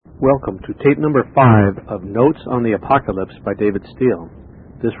Welcome to tape number 5 of Notes on the Apocalypse by David Steele.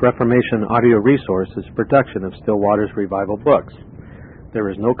 This Reformation audio resource is a production of Still Waters Revival Books.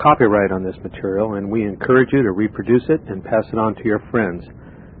 There is no copyright on this material, and we encourage you to reproduce it and pass it on to your friends.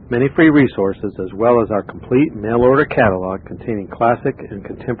 Many free resources, as well as our complete mail-order catalog containing classic and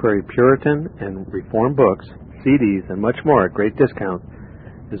contemporary Puritan and Reformed books, CDs, and much more at great discount,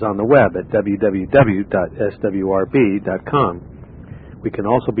 is on the web at www.swrb.com. We can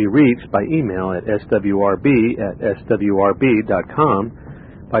also be reached by email at swrb@swrb.com,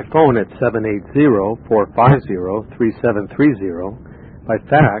 by phone at 780-450-3730, by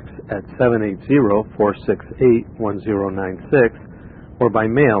fax at 780-468-1096, or by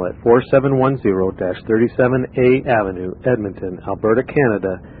mail at 4710-37A Avenue, Edmonton, Alberta,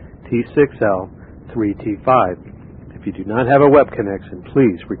 Canada, T6L 3T5. If you do not have a web connection,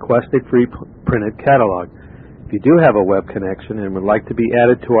 please request a free printed catalog. If you do have a web connection and would like to be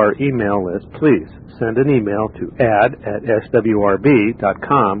added to our email list, please send an email to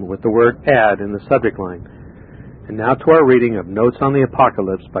add@swrb.com with the word add in the subject line. And now to our reading of Notes on the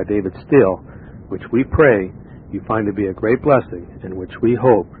Apocalypse by David Steele, which we pray you find to be a great blessing and which we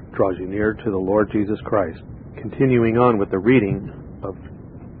hope draws you near to the Lord Jesus Christ. Continuing on with the reading of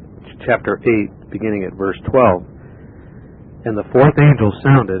chapter 8, beginning at verse 12. And the fourth angel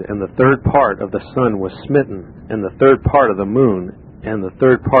sounded, and the third part of the sun was smitten, and the third part of the moon, and the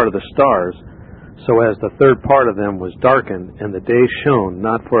third part of the stars, so as the third part of them was darkened, and the day shone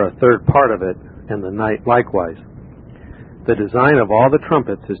not for a third part of it, and the night likewise. The design of all the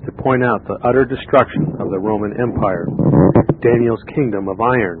trumpets is to point out the utter destruction of the Roman Empire, Daniel's kingdom of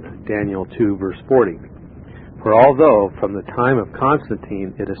iron, Daniel 2, verse 40. For although from the time of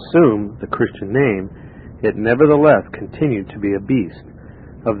Constantine it assumed the Christian name, it nevertheless continued to be a beast.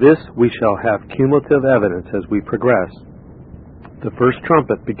 Of this we shall have cumulative evidence as we progress. The first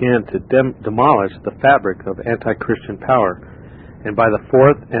trumpet began to demolish the fabric of anti-Christian power, and by the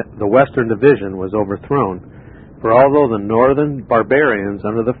fourth the western division was overthrown. For although the northern barbarians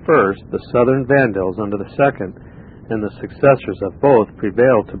under the first, the southern Vandals under the second, and the successors of both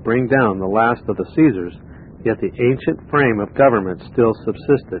prevailed to bring down the last of the Caesars, yet the ancient frame of government still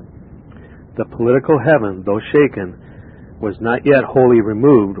subsisted. The political heaven, though shaken, was not yet wholly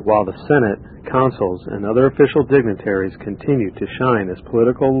removed, while the Senate, consuls, and other official dignitaries continued to shine as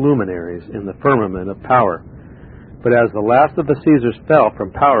political luminaries in the firmament of power. But as the last of the Caesars fell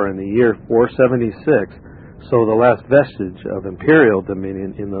from power in the year 476, so the last vestige of imperial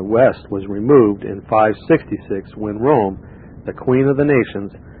dominion in the west was removed in 566, when Rome, the queen of the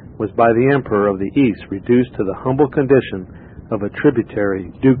nations, was by the emperor of the east reduced to the humble condition of a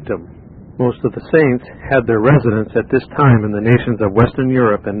tributary dukedom. Most of the saints had their residence at this time in the nations of Western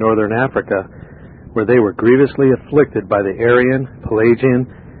Europe and Northern Africa, where they were grievously afflicted by the Arian, Pelagian,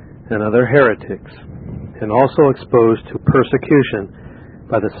 and other heretics, and also exposed to persecution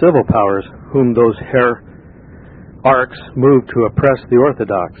by the civil powers, whom those hierarchs moved to oppress the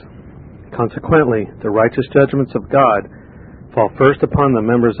Orthodox. Consequently, the righteous judgments of God fall first upon the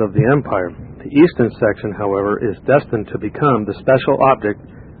members of the empire. The eastern section, however, is destined to become the special object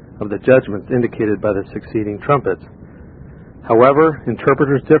of the judgments indicated by the succeeding trumpets. However,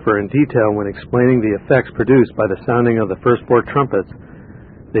 interpreters differ in detail when explaining the effects produced by the sounding of the first four trumpets.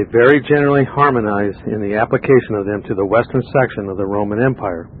 They very generally harmonize in the application of them to the western section of the Roman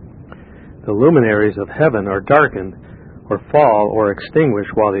Empire. The luminaries of heaven are darkened, or fall, or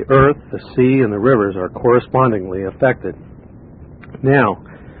extinguished, while the earth, the sea, and the rivers are correspondingly affected. Now,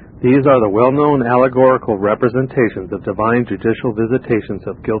 these are the well-known allegorical representations of divine judicial visitations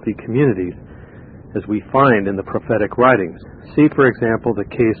of guilty communities, as we find in the prophetic writings. See, for example, the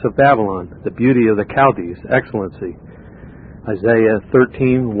case of Babylon, the beauty of the Chaldees, excellency. Isaiah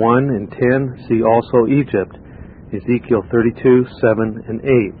 13:1 and 10. See also Egypt, Ezekiel 32, 7 and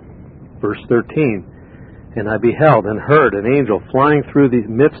 8. Verse 13. And I beheld and heard an angel flying through the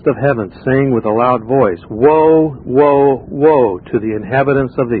midst of heaven, saying with a loud voice, Woe, woe, woe to the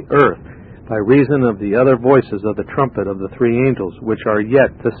inhabitants of the earth, by reason of the other voices of the trumpet of the three angels, which are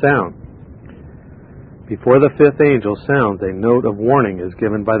yet to sound. Before the fifth angel sounds, a note of warning is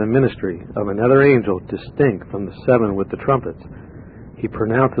given by the ministry of another angel distinct from the seven with the trumpets. He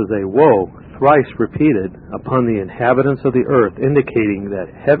pronounces a woe, thrice repeated, upon the inhabitants of the earth, indicating that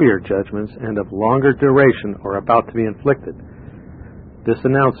heavier judgments and of longer duration are about to be inflicted. This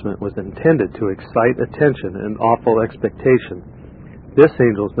announcement was intended to excite attention and awful expectation. This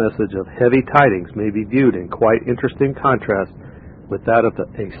angel's message of heavy tidings may be viewed in quite interesting contrast with that of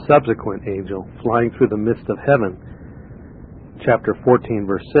a subsequent angel flying through the midst of heaven. Chapter 14,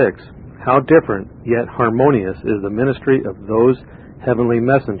 verse 6. How different, yet harmonious, is the ministry of those heavenly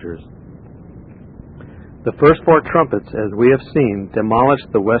messengers. The first 4 trumpets, as we have seen, demolished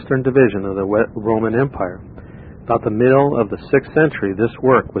the western division of the Roman Empire. About the middle of the 6th century, this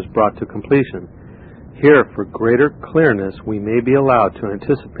work was brought to completion. Here, for greater clearness, we may be allowed to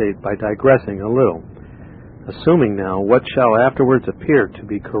anticipate by digressing a little. Assuming now what shall afterwards appear to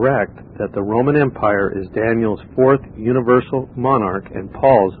be correct, that the Roman Empire is Daniel's 4th universal monarch and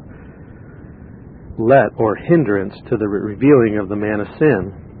Paul's let or hindrance to the revealing of the man of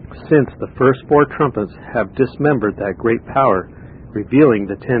sin, since the first 4 trumpets have dismembered that great power, revealing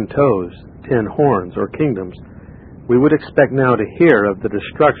the 10 toes, 10 horns, or kingdoms, we would expect now to hear of the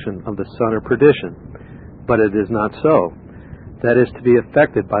destruction of the son of perdition. But it is not so. That is to be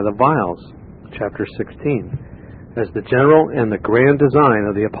effected by the vials, chapter 16, as the general and the grand design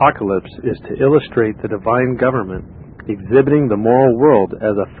of the apocalypse is to illustrate the divine government, exhibiting the moral world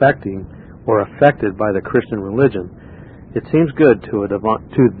as affecting or affected by the Christian religion. It seems good to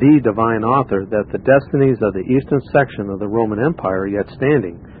the divine author that the destinies of the eastern section of the Roman Empire, yet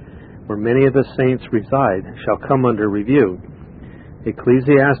standing, where many of the saints reside, shall come under review.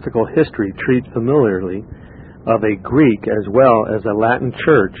 Ecclesiastical history treats familiarly of a Greek as well as a Latin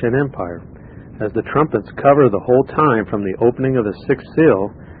church and empire, as the trumpets cover the whole time from the opening of the 6th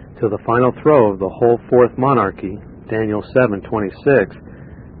seal to the final throw of the whole 4th monarchy, Daniel 7:26,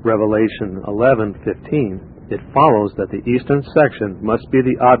 Revelation 11:15. It follows that the eastern section must be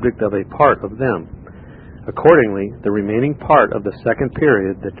the object of a part of them. Accordingly, the remaining part of the second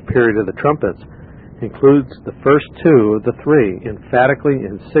period, the period of the trumpets, includes the first 2 of the 3, emphatically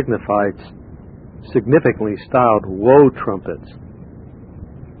and significantly styled woe trumpets.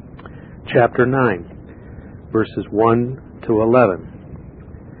 Chapter 9, verses 1 to 11.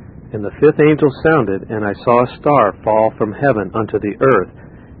 And the 5th angel sounded, and I saw a star fall from heaven unto the earth,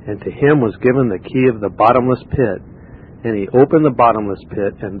 and to him was given the key of the bottomless pit. And he opened the bottomless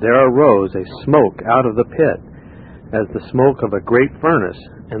pit, and there arose a smoke out of the pit, as the smoke of a great furnace,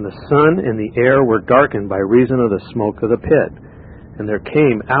 and the sun and the air were darkened by reason of the smoke of the pit. And there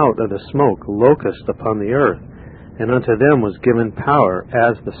came out of the smoke locusts upon the earth, and unto them was given power,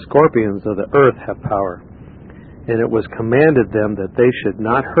 as the scorpions of the earth have power. And it was commanded them that they should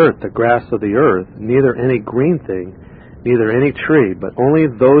not hurt the grass of the earth, neither any green thing, neither any tree, but only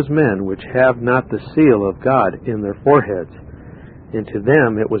those men which have not the seal of God in their foreheads. And to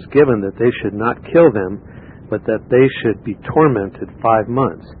them it was given that they should not kill them, but that they should be tormented 5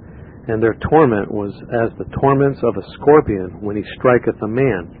 months. And their torment was as the torments of a scorpion when he striketh a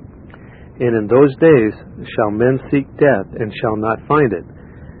man. And in those days shall men seek death, and shall not find it,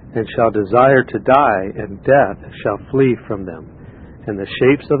 and shall desire to die, and death shall flee from them. And the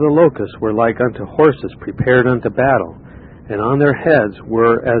shapes of the locusts were like unto horses prepared unto battle, and on their heads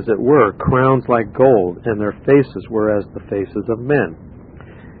were, as it were, crowns like gold, and their faces were as the faces of men.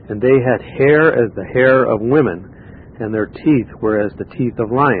 And they had hair as the hair of women, and their teeth were as the teeth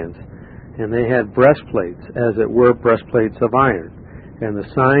of lions. And they had breastplates, as it were breastplates of iron. And the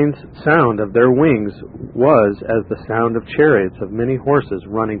sound of their wings was as the sound of chariots of many horses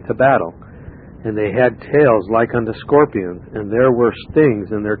running to battle. And they had tails like unto scorpions, and there were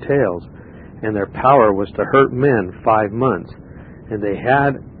stings in their tails. And their power was to hurt men 5 months. And they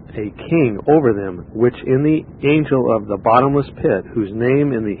had a king over them, which in the angel of the bottomless pit, whose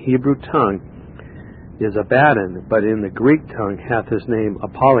name in the Hebrew tongue is Abaddon, but in the Greek tongue hath his name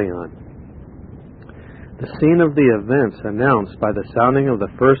Apollyon. The scene of the events announced by the sounding of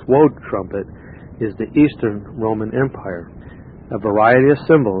the first woe trumpet is the Eastern Roman Empire. A variety of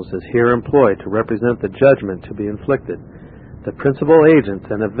symbols is here employed to represent the judgment to be inflicted. The principal agents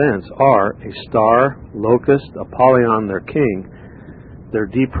and events are a star, locust, Apollyon their king, their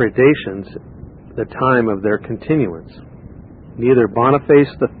depredations, the time of their continuance. Neither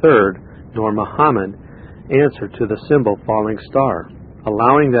Boniface III nor Muhammad answer to the symbol falling star,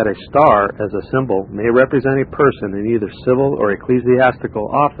 allowing that a star as a symbol may represent a person in either civil or ecclesiastical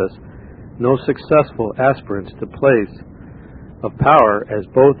office. No successful aspirants to place of power, as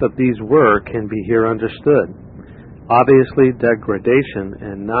both of these were, can be here understood. Obviously, degradation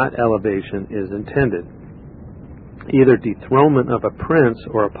and not elevation is intended. Either dethronement of a prince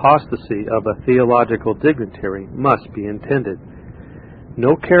or apostasy of a theological dignitary must be intended.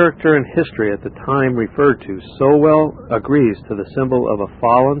 No character in history at the time referred to so well agrees to the symbol of a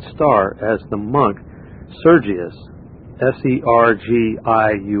fallen star as the monk Sergius, Sergius,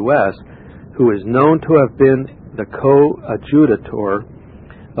 who is known to have been the coadjutor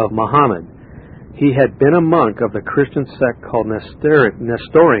of Muhammad. He had been a monk of the Christian sect called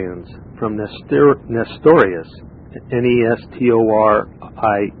Nestorians, from Nestorius, Nestorius,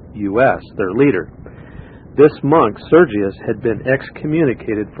 their leader. This monk, Sergius, had been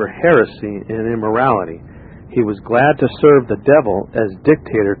excommunicated for heresy and immorality. He was glad to serve the devil as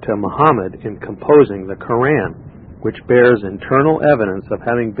dictator to Muhammad in composing the Quran, which bears internal evidence of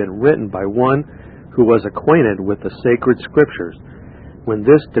having been written by one who was acquainted with the sacred scriptures. When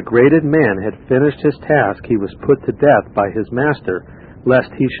this degraded man had finished his task, he was put to death by his master, lest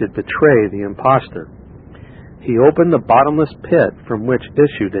he should betray the impostor. He opened the bottomless pit from which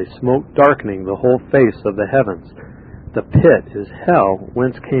issued a smoke darkening the whole face of the heavens. The pit is hell,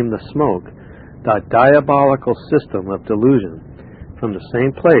 whence came the smoke, the diabolical system of delusion. From the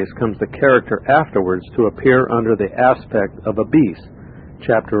same place comes the character afterwards to appear under the aspect of a beast.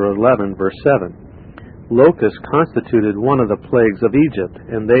 Chapter 11, verse 7. Locusts constituted one of the plagues of Egypt,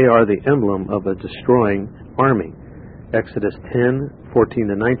 and they are the emblem of a destroying army. Exodus 10,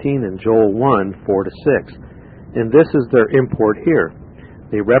 14-19, and Joel 1, 4-6. And this is their import here.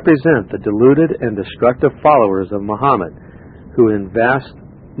 They represent the deluded and destructive followers of Muhammad, who in vast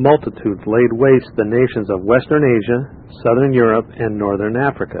multitudes laid waste the nations of Western Asia, Southern Europe, and Northern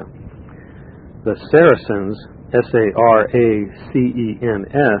Africa. The Saracens, S-A-R-A-C-E-N-S,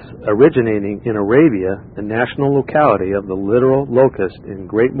 originating in Arabia, the national locality of the literal locust in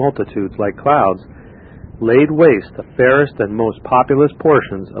great multitudes like clouds, laid waste the fairest and most populous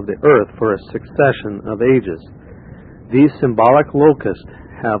portions of the earth for a succession of ages. These symbolic locusts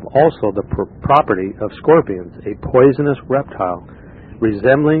have also the property of scorpions, a poisonous reptile,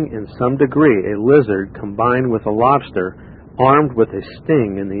 resembling in some degree a lizard combined with a lobster, armed with a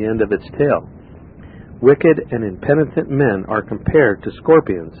sting in the end of its tail. Wicked and impenitent men are compared to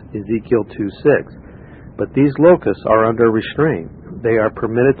scorpions, Ezekiel 2:6. But these locusts are under restraint. They are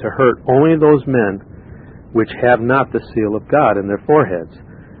permitted to hurt only those men which have not the seal of God in their foreheads.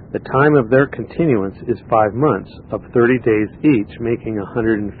 The time of their continuance is 5 months, of 30 days each, making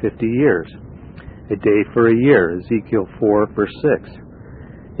 150 years. A day for a year, Ezekiel 4, verse 6.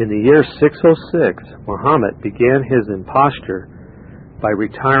 In the year 606, Muhammad began his imposture by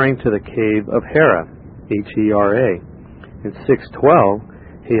retiring to the cave of Hira, H-E-R-A. In 612,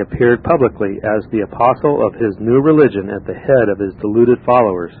 he appeared publicly as the apostle of his new religion at the head of his deluded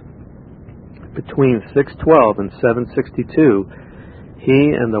followers. Between 612 and 762,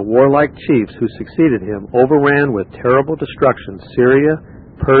 he and the warlike chiefs who succeeded him overran with terrible destruction Syria,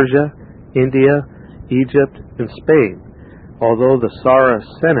 Persia, India, Egypt, and Spain. Although the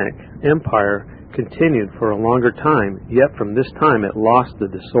Saracenic Empire continued for a longer time, yet from this time it lost the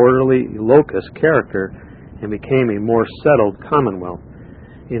disorderly locust character and became a more settled commonwealth.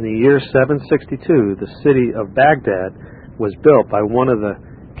 In the year 762, the city of Baghdad was built by one of the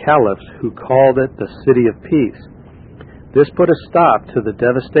caliphs who called it the City of Peace. This put a stop to the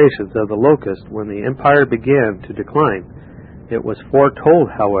devastations of the locust when the empire began to decline. It was foretold,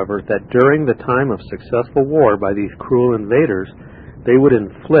 however, that during the time of successful war by these cruel invaders, they would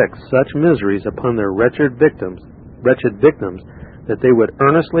inflict such miseries upon their wretched victims, that they would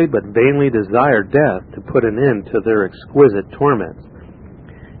earnestly but vainly desire death to put an end to their exquisite torments.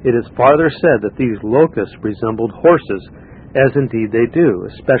 It is farther said that these locusts resembled horses, as indeed they do,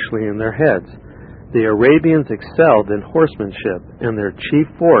 especially in their heads. The Arabians excelled in horsemanship, and their chief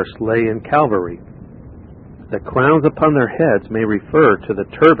force lay in cavalry. The crowns upon their heads may refer to the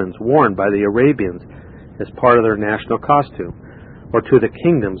turbans worn by the Arabians as part of their national costume, or to the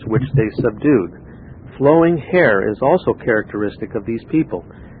kingdoms which they subdued. Flowing hair is also characteristic of these people.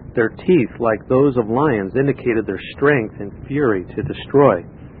 Their teeth, like those of lions, indicated their strength and fury to destroy.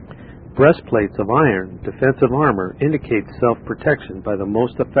 Breastplates of iron, defensive armor, indicate self-protection by the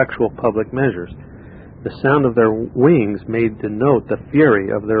most effectual public measures. The sound of their wings may denote the fury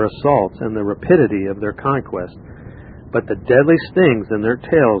of their assaults and the rapidity of their conquest. But the deadly stings in their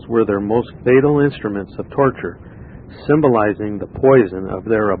tails were their most fatal instruments of torture, symbolizing the poison of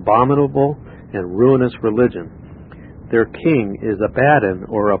their abominable and ruinous religion. Their king is Abaddon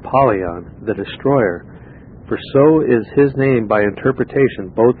or Apollyon, the destroyer, for so is his name by interpretation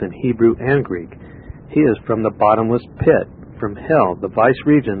both in Hebrew and Greek. He is from the bottomless pit, from hell, the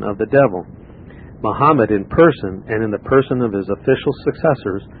vice-region of the devil. Muhammad in person and in the person of his official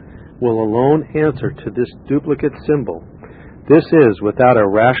successors will alone answer to this duplicate symbol. This is, without a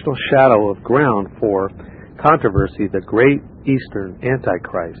rational shadow of ground for controversy, the great Eastern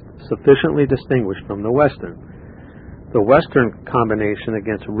Antichrist, sufficiently distinguished from the Western. The Western combination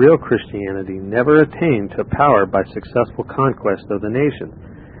against real Christianity never attained to power by successful conquest of the nation,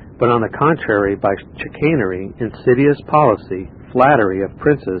 but on the contrary by chicanery, insidious policy, flattery of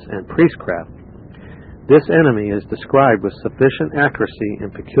princes, and priestcraft. This enemy is described with sufficient accuracy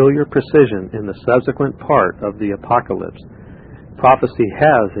and peculiar precision in the subsequent part of the Apocalypse. Prophecy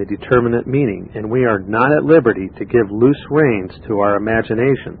has a determinate meaning, and we are not at liberty to give loose reins to our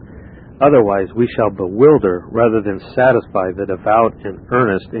imagination. Otherwise we shall bewilder rather than satisfy the devout and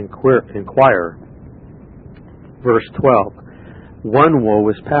earnest inquirer. Verse 12. One woe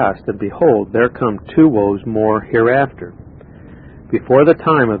is past, and behold, there come 2 woes more hereafter. Before the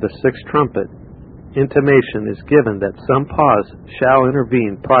time of the 6th trumpet, intimation is given that some pause shall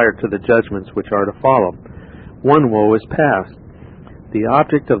intervene prior to the judgments which are to follow. One woe is past. The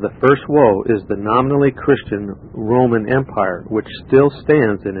object of the first woe is the nominally Christian Roman Empire, which still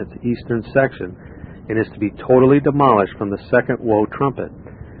stands in its eastern section and is to be totally demolished from the second woe trumpet.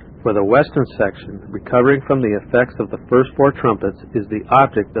 For the western section, recovering from the effects of the first 4 trumpets, is the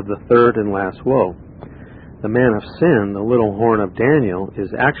object of the third and last woe. The man of sin, the little horn of Daniel,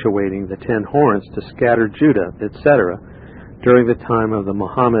 is actuating the 10 horns to scatter Judah, etc., during the time of the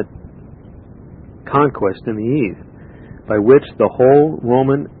Muhammad conquest in the east, by which the whole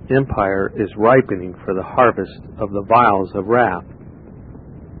Roman Empire is ripening for the harvest of the vials of wrath.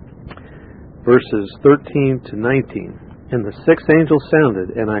 Verses 13 to 19. And the 6th angel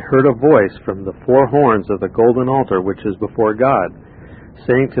sounded, and I heard a voice from the 4 horns of the golden altar which is before God,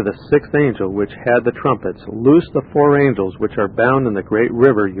 saying to the 6th angel which had the trumpets, Loose the 4 angels which are bound in the great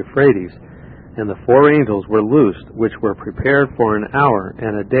river Euphrates. And the 4 angels were loosed, which were prepared for an hour,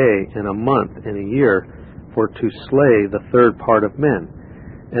 and a day, and a month, and a year, for to slay the 3rd part of men.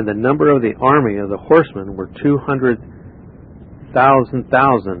 And the number of the army of the horsemen were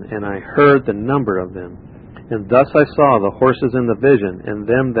 200,000, and I heard the number of them. And thus I saw the horses in the vision, and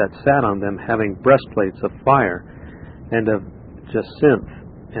them that sat on them having breastplates of fire, and of jacinth,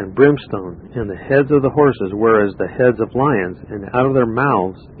 and brimstone, and the heads of the horses were as the heads of lions, and out of their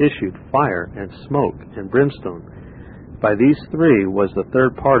mouths issued fire, and smoke, and brimstone. By these 3 was the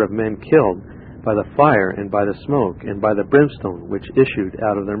 3rd part of men killed, by the fire, and by the smoke, and by the brimstone, which issued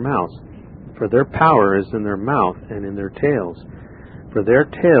out of their mouths. For their power is in their mouth, and in their tails. For their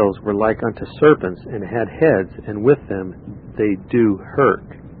tails were like unto serpents, and had heads, and with them they do hurt.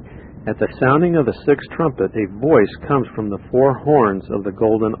 At the sounding of the 6th trumpet, a voice comes from the 4 horns of the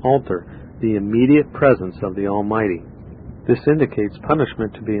golden altar, the immediate presence of the Almighty. This indicates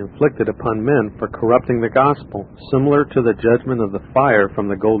punishment to be inflicted upon men for corrupting the gospel, similar to the judgment of the fire from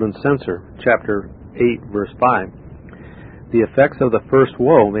the golden censer, chapter 8, verse 5. The effects of the first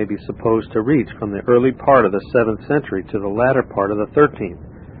woe may be supposed to reach from the early part of the 7th century to the latter part of the 13th,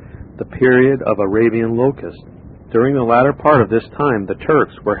 the period of Arabian locust. During the latter part of this time, the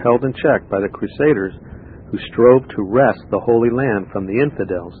Turks were held in check by the Crusaders, who strove to wrest the Holy Land from the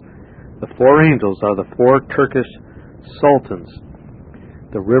infidels. The 4 angels are the 4 Turkish sultans.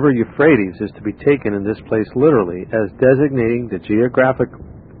 The river Euphrates is to be taken in this place literally, as designating the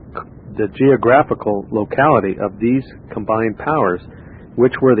geographical locality of these combined powers,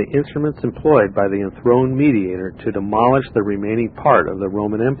 which were the instruments employed by the enthroned mediator to demolish the remaining part of the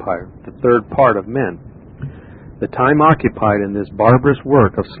Roman Empire, the 3rd part of men. The time occupied in this barbarous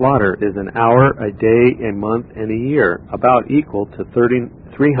work of slaughter is an hour, a day, a month, and a year, about equal to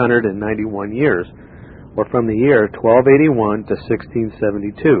 391 years, or from the year 1281 to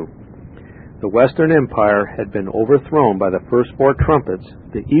 1672. The Western Empire had been overthrown by the first 4 trumpets,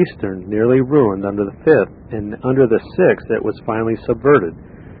 the Eastern nearly ruined under the 5th, and under the 6th it was finally subverted.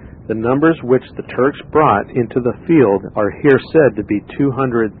 The numbers which the Turks brought into the field are here said to be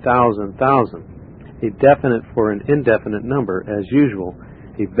 200,000, a definite for an indefinite number, as usual,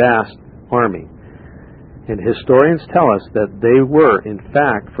 a vast army. And historians tell us that they were, in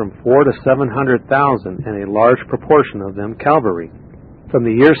fact, from 400,000 to 700,000, and a large proportion of them cavalry. From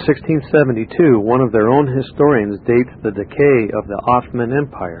the year 1672, one of their own historians dates the decay of the Ottoman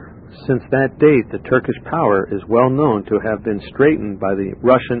Empire. Since that date, the Turkish power is well known to have been straightened by the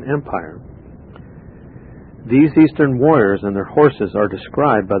Russian Empire. These eastern warriors and their horses are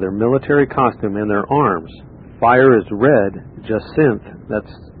described by their military costume and their arms. Fire is red, jacinth,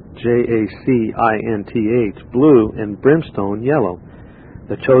 that's Jacinth, blue, and brimstone yellow,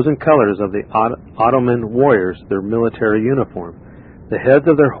 the chosen colors of the Ottoman warriors, their military uniform. The heads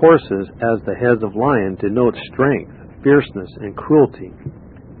of their horses, as the heads of lions, denote strength, fierceness, and cruelty.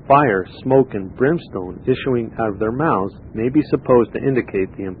 Fire, smoke, and brimstone issuing out of their mouths may be supposed to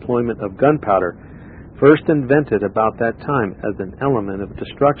indicate the employment of gunpowder, first invented about that time as an element of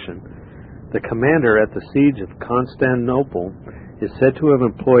destruction. The commander at the siege of Constantinople is said to have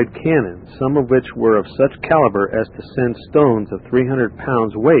employed cannon, some of which were of such caliber as to send stones of 300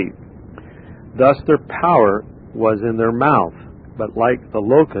 pounds weight. Thus their power was in their mouth, but like the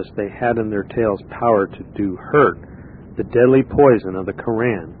locust they had in their tails power to do hurt, the deadly poison of the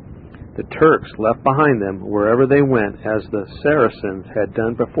Koran. The Turks left behind them, wherever they went, as the Saracens had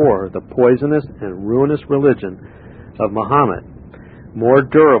done before, the poisonous and ruinous religion of Muhammad, more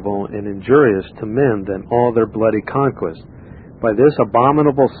durable and injurious to men than all their bloody conquests. By this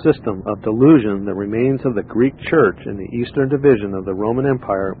abominable system of delusion, the remains of the Greek Church in the eastern division of the Roman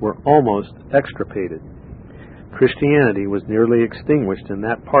Empire were almost extirpated. Christianity was nearly extinguished in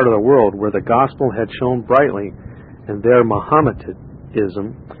that part of the world where the gospel had shone brightly, and there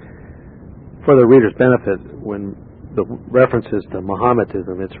Mohammedanism, for the reader's benefit, when the references to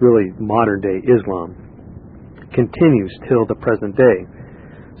Mohammedanism, it's really modern-day Islam, continues till the present day.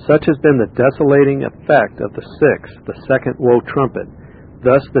 Such has been the desolating effect of the sixth, the second woe trumpet.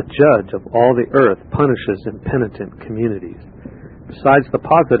 Thus the judge of all the earth punishes impenitent communities. Besides the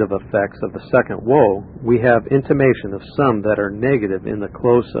positive effects of the second woe, we have intimation of some that are negative in the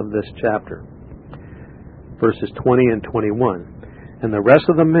close of this chapter. Verses 20 and 21. And the rest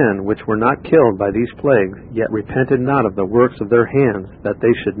of the men which were not killed by these plagues, yet repented not of the works of their hands, that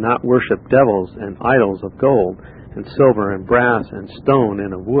they should not worship devils and idols of gold, and silver, and brass, and stone,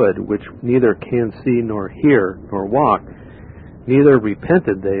 and of wood, which neither can see, nor hear, nor walk, neither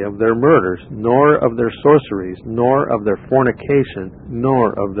repented they of their murders, nor of their sorceries, nor of their fornication,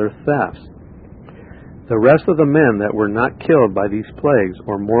 nor of their thefts. The rest of the men that were not killed by these plagues,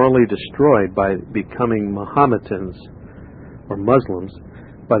 or morally destroyed by becoming Mohammedans, or Muslims,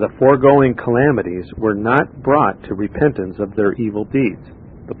 by the foregoing calamities, were not brought to repentance of their evil deeds.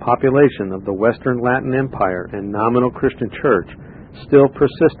 The population of the Western Latin Empire and nominal Christian Church still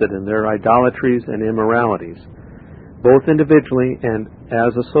persisted in their idolatries and immoralities. Both individually and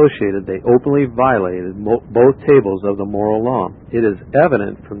as associated, they openly violated both tables of the moral law. It is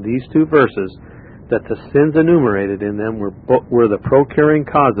evident from these two verses that the sins enumerated in them were the procuring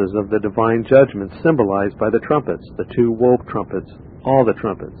causes of the divine judgment symbolized by the trumpets, the two woe trumpets, all the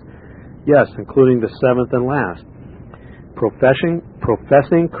trumpets. Yes, including the seventh and last.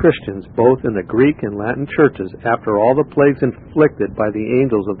 Professing Christians, both in the Greek and Latin churches, after all the plagues inflicted by the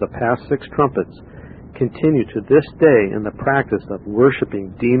angels of the past six trumpets, continue to this day in the practice of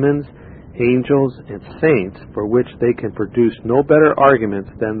worshiping demons, angels, and saints, for which they can produce no better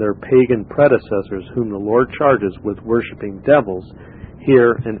arguments than their pagan predecessors, whom the Lord charges with worshiping devils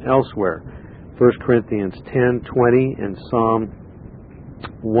here and elsewhere. 1 Corinthians 10:20 and Psalm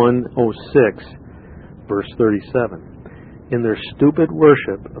 106, verse 37. In their stupid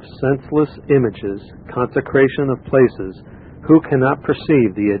worship of senseless images, consecration of places, who cannot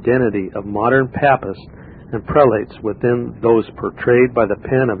perceive the identity of modern papists and prelates within those portrayed by the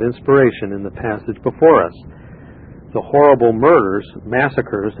pen of inspiration in the passage before us? The horrible murders,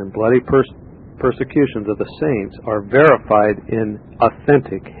 massacres, and bloody persecutions of the saints are verified in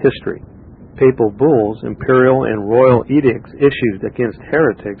authentic history. Papal bulls, imperial and royal edicts issued against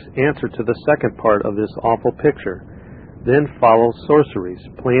heretics answer to the second part of this awful picture. Then follow sorceries,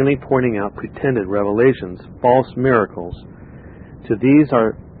 plainly pointing out pretended revelations, false miracles. To these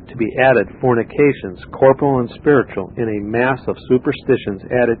are to be added fornications, corporal and spiritual, in a mass of superstitions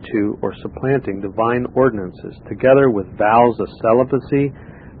added to or supplanting divine ordinances, together with vows of celibacy,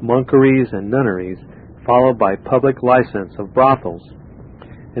 monkeries, and nunneries, followed by public license of brothels.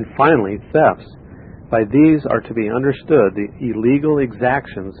 And finally, thefts. By these are to be understood the illegal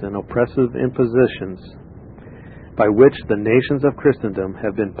exactions and oppressive impositions by which the nations of Christendom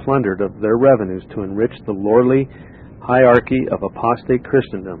have been plundered of their revenues to enrich the lordly hierarchy of apostate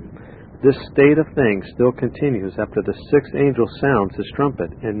Christendom. This state of things still continues after the sixth angel sounds his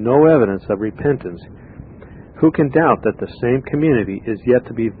trumpet, and no evidence of repentance. Who can doubt that the same community is yet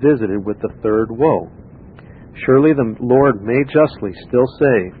to be visited with the third woe? Surely the Lord may justly still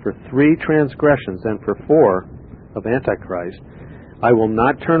say, for 3 transgressions and for 4 of Antichrist, I will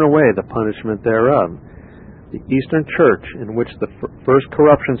not turn away the punishment thereof. The Eastern Church, in which the first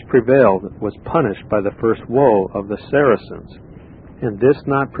corruptions prevailed, was punished by the first woe of the Saracens. And this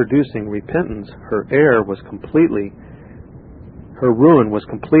not producing repentance, her ruin was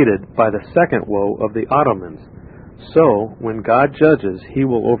completed by the second woe of the Ottomans. So, when God judges, he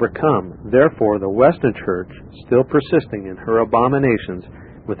will overcome. Therefore, the Western Church, still persisting in her abominations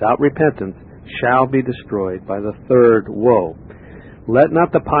without repentance, shall be destroyed by the third woe. Let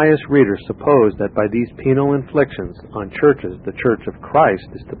not the pious reader suppose that by these penal inflictions on churches the Church of Christ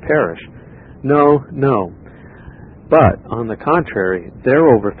is to perish. No, no. But, on the contrary, their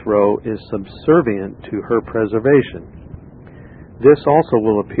overthrow is subservient to her preservation. This also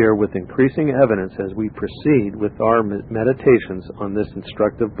will appear with increasing evidence as we proceed with our meditations on this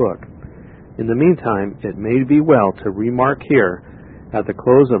instructive book. In the meantime, it may be well to remark here at the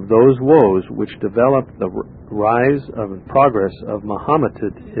close of those woes which developed the rise and progress of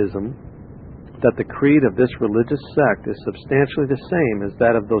Mohammedanism, that the creed of this religious sect is substantially the same as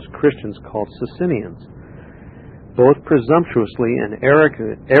that of those Christians called Socinians. Both presumptuously and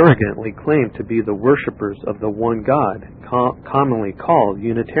arrogantly claim to be the worshippers of the one God, commonly called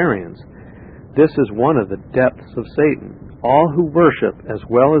Unitarians. This is one of the depths of Satan. All who worship as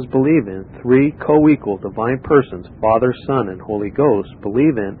well as believe in three co-equal divine persons, Father, Son, and Holy Ghost,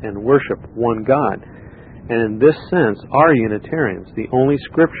 believe in and worship one God, and in this sense are Unitarians, the only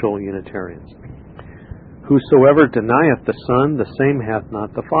scriptural Unitarians. Whosoever denieth the Son, the same hath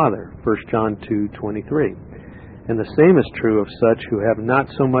not the Father, 1 John 2:23. And the same is true of such who have not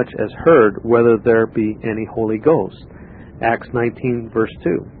so much as heard whether there be any Holy Ghost, Acts 19, verse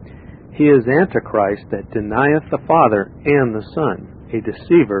 2. He is Antichrist that denieth the Father and the Son, a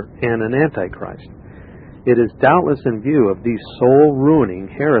deceiver and an Antichrist. It is doubtless in view of these soul-ruining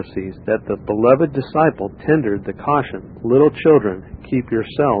heresies that the beloved disciple tendered the caution, "Little children, keep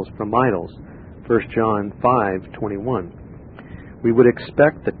yourselves from idols," 1 John 5:21. We would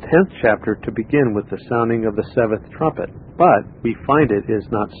expect the 10th chapter to begin with the sounding of the 7th trumpet, but we find it is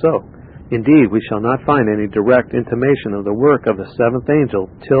not so. Indeed, we shall not find any direct intimation of the work of the 7th angel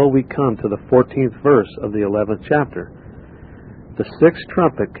till we come to the 14th verse of the 11th chapter. The 6th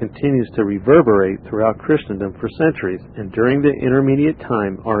trumpet continues to reverberate throughout Christendom for centuries, and during the intermediate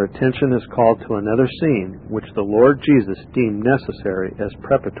time our attention is called to another scene which the Lord Jesus deemed necessary as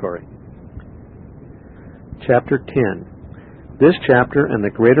preparatory. Chapter 10. This chapter and the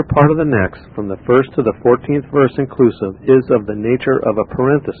greater part of the next, from the 1st to the 14th verse inclusive, is of the nature of a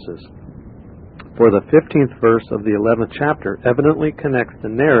parenthesis. For the 15th verse of the 11th chapter evidently connects the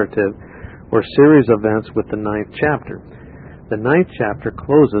narrative or series of events with the 9th chapter. The 9th chapter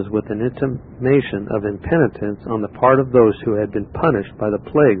closes with an intimation of impenitence on the part of those who had been punished by the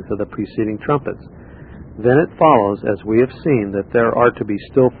plagues of the preceding trumpets. Then it follows, as we have seen, that there are to be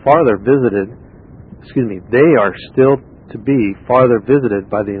still farther visited, they are still to be farther visited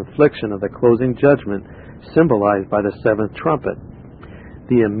by the infliction of the closing judgment symbolized by the 7th trumpet.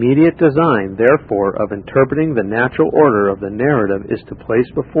 The immediate design, therefore, of interpreting the natural order of the narrative is to place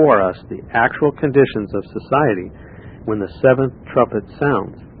before us the actual conditions of society when the 7th trumpet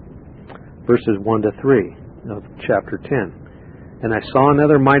sounds. Verses 1 to 3 of chapter 10. And I saw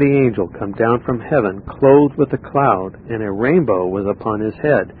another mighty angel come down from heaven, clothed with a cloud, and a rainbow was upon his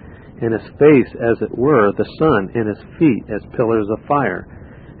head, and his face as it were the sun, and his feet as pillars of fire.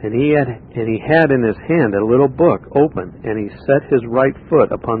 And he had in his hand a little book open, and he set his right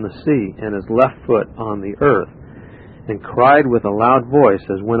foot upon the sea, and his left foot on the earth, and cried with a loud voice,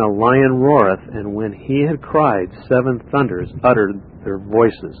 as when a lion roareth, and when he had cried, 7 thunders uttered their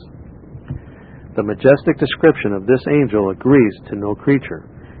voices. The majestic description of this angel agrees to no creature.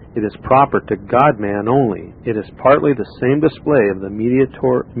 It is proper to God-man only. It is partly the same display of the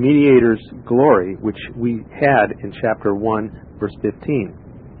mediator's glory which we had in chapter 1, verse 15.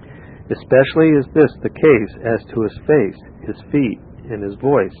 Especially is this the case as to his face, his feet, and his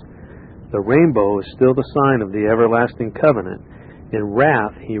voice. The rainbow is still the sign of the everlasting covenant. In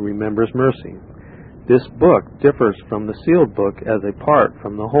wrath he remembers mercy. This book differs from the sealed book as a part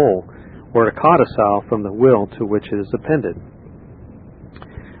from the whole, or a codicil from the will to which it is appended.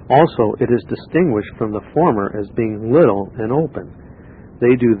 Also, it is distinguished from the former as being little and open.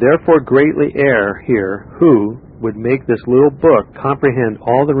 They do therefore greatly err here who would make this little book comprehend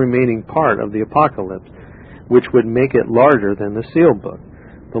all the remaining part of the Apocalypse, which would make it larger than the sealed book.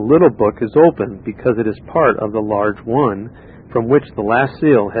 The little book is open because it is part of the large one, from which the last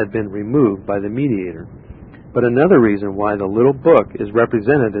seal had been removed by the mediator. But another reason why the little book is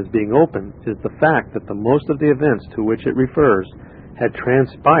represented as being open is the fact that the most of the events to which it refers had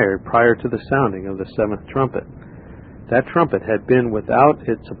transpired prior to the sounding of the 7th trumpet. That trumpet had been without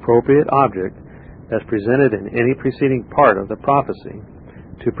its appropriate object as presented in any preceding part of the prophecy.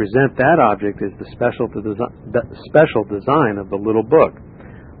 To present that object is the special design of the little book.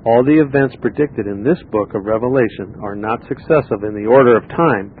 All the events predicted in this book of Revelation are not successive in the order of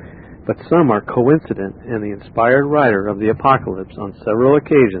time, but some are coincident, and the inspired writer of the Apocalypse on several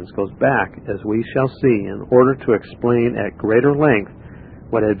occasions goes back, as we shall see, in order to explain at greater length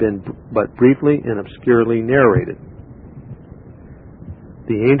what had been but briefly and obscurely narrated.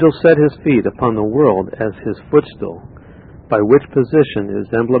 The angel set his feet upon the world as his footstool, by which position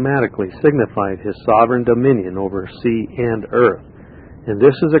is emblematically signified his sovereign dominion over sea and earth, and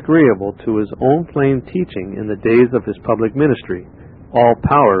this is agreeable to his own plain teaching in the days of his public ministry. All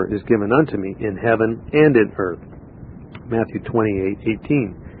power is given unto me in heaven and in earth. Matthew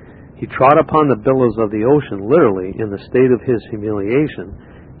 28:18. He trod upon the billows of the ocean literally in the state of his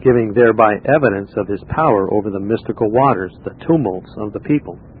humiliation, giving thereby evidence of his power over the mystical waters, the tumults of the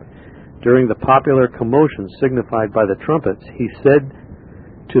people. During the popular commotion signified by the trumpets, he said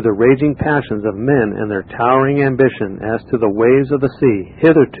to the raging passions of men and their towering ambition as to the waves of the sea,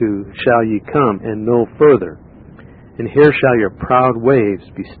 Hitherto shall ye come, and no further, and here shall your proud waves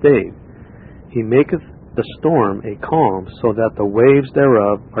be stayed. He maketh the storm a calm, so that the waves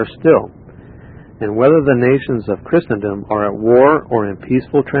thereof are still. And whether the nations of Christendom are at war or in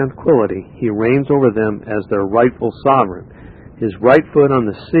peaceful tranquility, he reigns over them as their rightful sovereign, his right foot on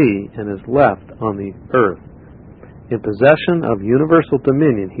the sea and his left on the earth. In possession of universal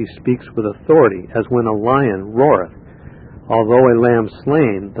dominion, he speaks with authority, as when a lion roareth. Although a lamb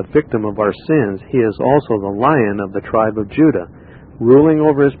slain, the victim of our sins, he is also the lion of the tribe of Judah, ruling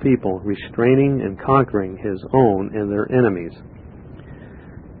over his people, restraining and conquering his own and their enemies.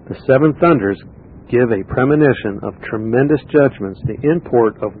 The seven thunders give a premonition of tremendous judgments, the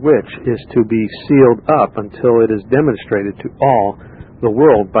import of which is to be sealed up until it is demonstrated to all the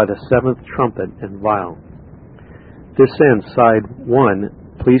world by the seventh trumpet and vial. This ends side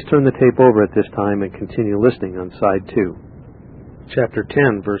 1. Please turn the tape over at this time and continue listening on side 2. Chapter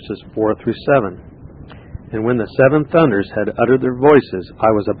 10, verses 4 through 7. And when the seven thunders had uttered their voices,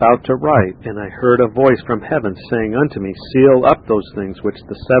 I was about to write, and I heard a voice from heaven saying unto me, Seal up those things which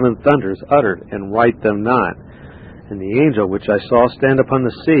the seven thunders uttered, and write them not. And the angel which I saw stand upon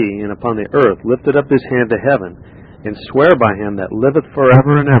the sea and upon the earth lifted up his hand to heaven, and sware by him that liveth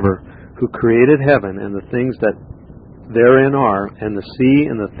forever and ever, who created heaven and the things that therein are, and the sea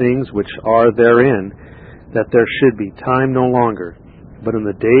and the things which are therein, that there should be time no longer. But in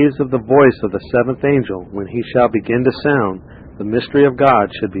the days of the voice of the seventh angel, when he shall begin to sound, the mystery of God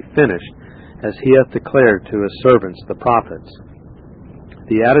should be finished, as he hath declared to his servants the prophets.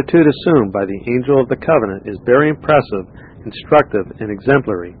 The attitude assumed by the angel of the covenant is very impressive, instructive, and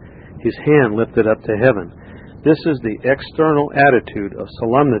exemplary, his hand lifted up to heaven. This is the external attitude of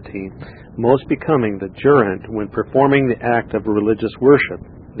solemnity most becoming the jurant when performing the act of religious worship,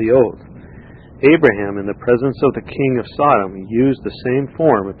 the oath. Abraham, in the presence of the king of Sodom, used the same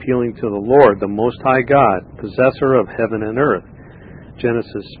form, appealing to the Lord, the Most High God, possessor of heaven and earth.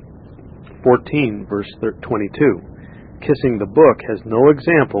 Genesis 14, verse 22. Kissing the book has no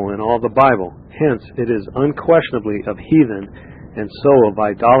example in all the Bible. Hence, it is unquestionably of heathen and so of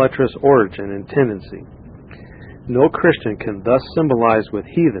idolatrous origin and tendency. No Christian can thus symbolize with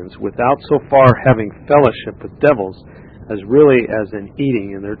heathens without so far having fellowship with devils as really as in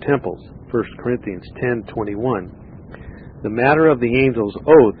eating in their temples. 1 Corinthians 10:21. The matter of the angel's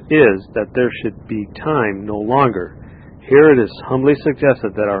oath is that there should be time no longer. Here it is humbly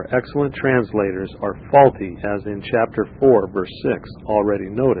suggested that our excellent translators are faulty, as in chapter 4, verse 6, already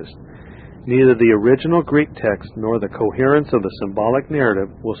noticed. Neither the original Greek text nor the coherence of the symbolic narrative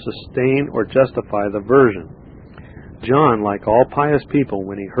will sustain or justify the version. John, like all pious people,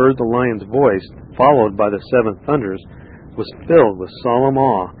 when he heard the lion's voice, followed by the seven thunders, was filled with solemn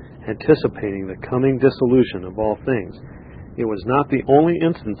awe, anticipating the coming dissolution of all things. It was not the only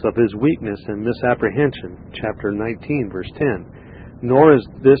instance of his weakness and misapprehension, chapter 19, verse 10, nor is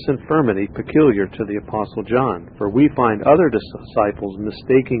this infirmity peculiar to the Apostle John, for we find other disciples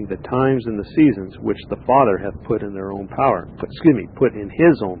mistaking the times and the seasons which the Father hath put in their own power, put in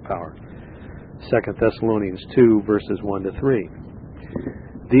his own power. 2 Thessalonians 2, verses 1 to 3.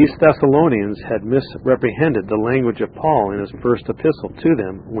 These Thessalonians had misreprehended the language of Paul in his first epistle to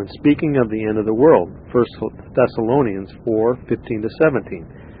them when speaking of the end of the world, 1 Thessalonians 4:15 to 17.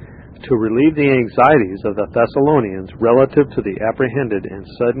 To relieve the anxieties of the Thessalonians relative to the apprehended and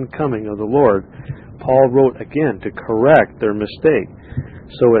sudden coming of the Lord, Paul wrote again to correct their mistake.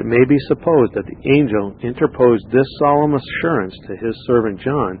 So it may be supposed that the angel interposed this solemn assurance to his servant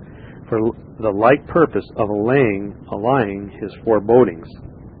John for the like purpose of allaying his forebodings.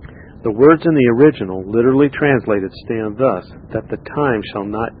 The words in the original, literally translated, stand thus, that the time shall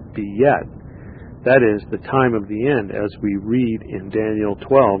not be yet. That is, the time of the end, as we read in Daniel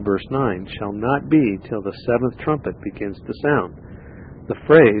 12, verse 9, shall not be till the seventh trumpet begins to sound. The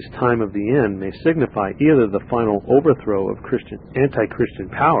phrase, time of the end, may signify either the final overthrow of anti-Christian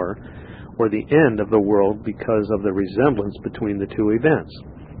power or the end of the world because of the resemblance between the two events.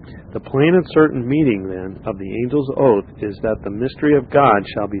 The plain and certain meaning, then, of the angel's oath is that the mystery of God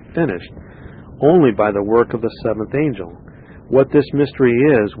shall be finished only by the work of the seventh angel. What this mystery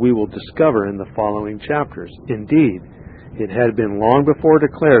is, we will discover in the following chapters. Indeed, it had been long before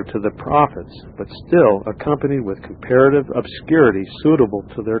declared to the prophets, but still accompanied with comparative obscurity suitable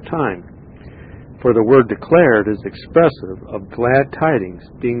to their time. For the word declared is expressive of glad tidings,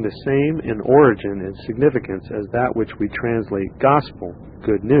 being the same in origin and significance as that which we translate gospel,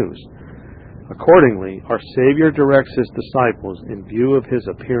 good news. Accordingly, our Savior directs His disciples in view of His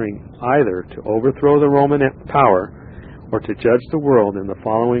appearing either to overthrow the Roman power or to judge the world in the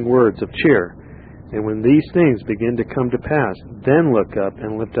following words of cheer. And when these things begin to come to pass, then look up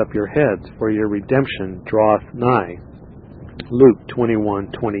and lift up your heads, for your redemption draweth nigh. Luke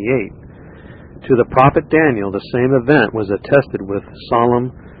 21:28. To the prophet Daniel, the same event was attested with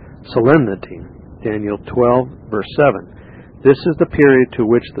solemn solemnity. Daniel 12, verse 7. This is the period to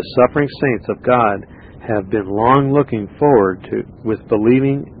which the suffering saints of God have been long looking forward to with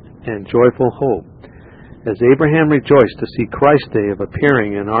believing and joyful hope. As Abraham rejoiced to see Christ's day of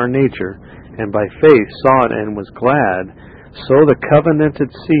appearing in our nature, and by faith saw it and was glad, so the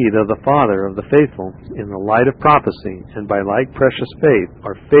covenanted seed of the Father of the faithful, in the light of prophecy, and by like precious faith,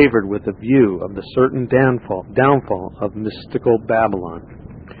 are favored with a view of the certain downfall of mystical Babylon.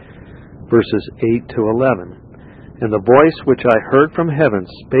 Verses 8 to 11. And the voice which I heard from heaven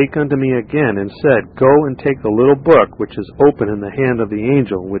spake unto me again, and said, Go and take the little book which is open in the hand of the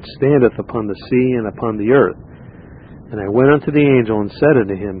angel which standeth upon the sea and upon the earth. And I went unto the angel and said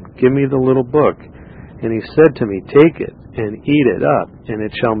unto him, Give me the little book. And he said to me, Take it, and eat it up, and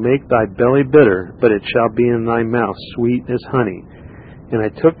it shall make thy belly bitter, but it shall be in thy mouth sweet as honey. And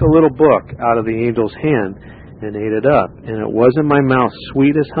I took the little book out of the angel's hand, and ate it up, and it was in my mouth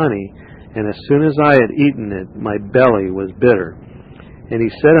sweet as honey, and as soon as I had eaten it, my belly was bitter. And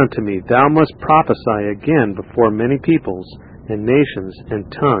he said unto me, Thou must prophesy again before many peoples, and nations, and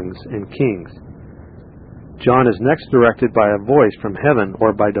tongues, and kings. John is next directed by a voice from heaven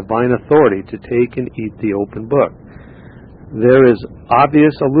or by divine authority to take and eat the open book. There is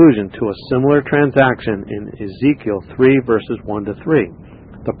obvious allusion to a similar transaction in Ezekiel 3, verses 1 to 3.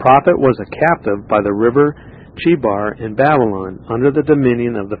 The prophet was a captive by the river Chebar in Babylon under the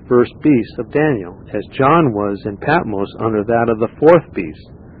dominion of the first beast of Daniel, as John was in Patmos under that of the fourth beast.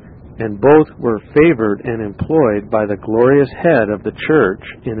 And both were favored and employed by the glorious head of the church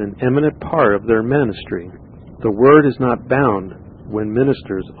in an eminent part of their ministry. The word is not bound when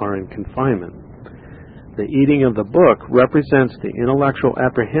ministers are in confinement. The eating of the book represents the intellectual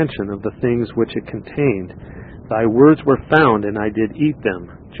apprehension of the things which it contained. Thy words were found, and I did eat them.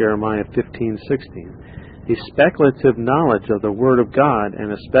 Jeremiah 15:16. A speculative knowledge of the Word of God,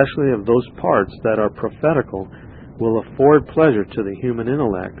 and especially of those parts that are prophetical, will afford pleasure to the human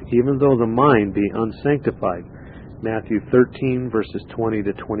intellect, even though the mind be unsanctified. Matthew 13, verses 20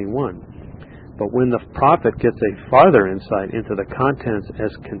 to 21. But when the prophet gets a farther insight into the contents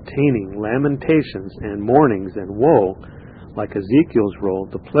as containing lamentations and mournings and woe, like Ezekiel's roll,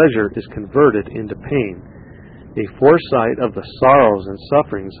 the pleasure is converted into pain. A foresight of the sorrows and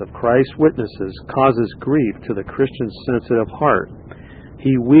sufferings of Christ's witnesses causes grief to the Christian's sensitive heart.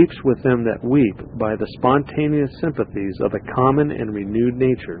 He weeps with them that weep by the spontaneous sympathies of a common and renewed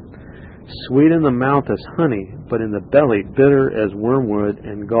nature. Sweet in the mouth as honey, but in the belly bitter as wormwood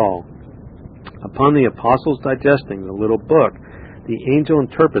and gall. Upon the apostles digesting the little book, the angel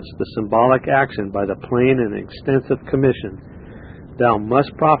interprets the symbolic action by the plain and extensive commission. Thou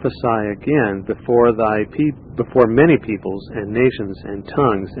must prophesy again before many peoples and nations and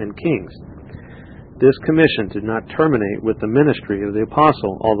tongues and kings. This commission did not terminate with the ministry of the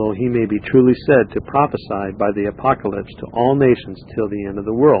apostle, although he may be truly said to prophesy by the apocalypse to all nations till the end of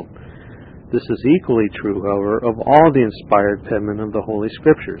the world. This is equally true, however, of all the inspired penmen of the Holy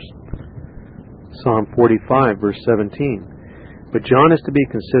Scriptures. Psalm 45, verse 17. But John is to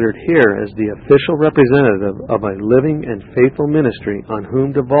be considered here as the official representative of a living and faithful ministry on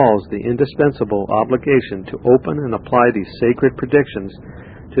whom devolves the indispensable obligation to open and apply these sacred predictions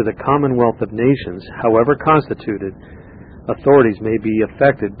to the commonwealth of nations, however constituted. Authorities may be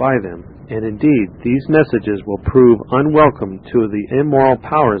affected by them, and indeed these messages will prove unwelcome to the immoral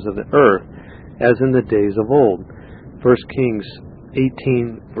powers of the earth, as in the days of old. 1 Kings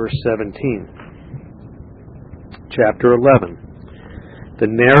 18, verse 17. Chapter 11.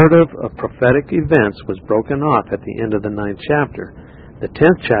 The narrative of prophetic events was broken off at the end of the 9th chapter. The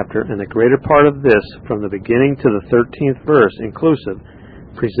 10th chapter and the greater part of this, from the beginning to the 13th verse inclusive,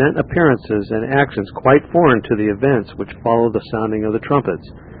 present appearances and actions quite foreign to the events which follow the sounding of the trumpets.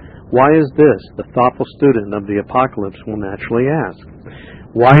 Why is this? The thoughtful student of the Apocalypse will naturally ask.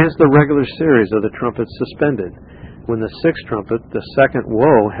 Why is the regular series of the trumpets suspended? When the 6th trumpet, the second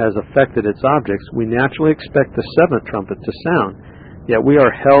woe, has affected its objects, we naturally expect the 7th trumpet to sound. Yet we are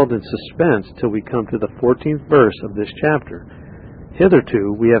held in suspense till we come to the 14th verse of this chapter.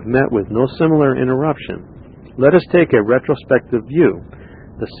 Hitherto we have met with no similar interruption. Let us take a retrospective view.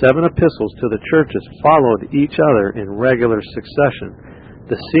 The 7 epistles to the churches followed each other in regular succession.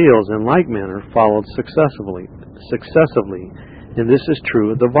 The seals, in like manner, followed successively, and this is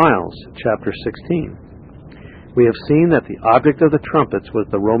true of the vials, chapter 16. We have seen that the object of the trumpets was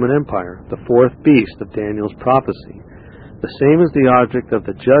the Roman Empire, the fourth beast of Daniel's prophecy. The same is the object of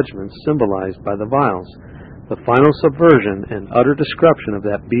the judgment symbolized by the vials. The final subversion and utter destruction of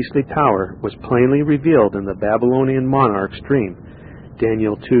that beastly power was plainly revealed in the Babylonian monarch's dream,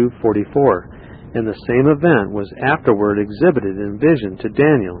 Daniel 2:44, and the same event was afterward exhibited in vision to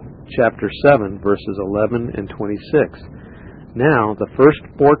Daniel, chapter 7, verses 11 and 26. Now, the first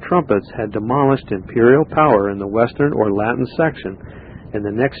 4 trumpets had demolished imperial power in the western or Latin section, and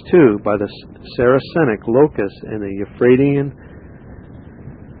the next 2 by the Saracenic locusts and the Euphratean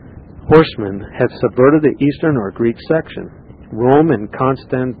horsemen had subverted the eastern or Greek section. Rome and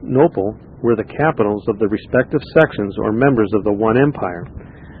Constantinople were the capitals of the respective sections or members of the one empire.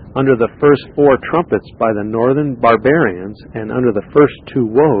 Under the first 4 trumpets by the northern barbarians, and under the first 2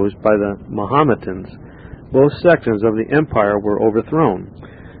 woes by the Mahometans, both sections of the empire were overthrown.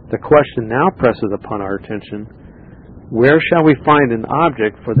 The question now presses upon our attention: where shall we find an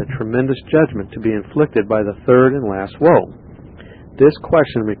object for the tremendous judgment to be inflicted by the third and last woe? This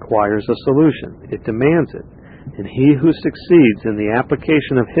question requires a solution. It demands it. And he who succeeds in the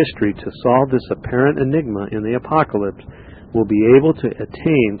application of history to solve this apparent enigma in the Apocalypse will be able to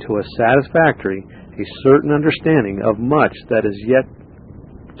attain to a satisfactory, a certain understanding of much that is yet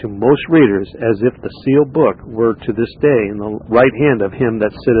to most readers as if the sealed book were to this day in the right hand of him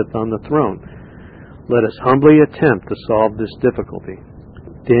that sitteth on the throne. Let us humbly attempt to solve this difficulty.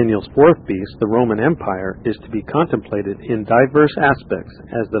 Daniel's fourth beast, the Roman Empire, is to be contemplated in diverse aspects,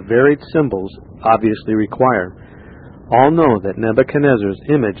 as the varied symbols obviously require. All know that Nebuchadnezzar's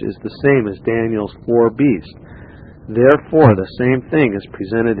image is the same as Daniel's 4 beasts. Therefore, the same thing is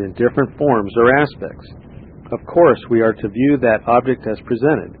presented in different forms or aspects. Of course, we are to view that object as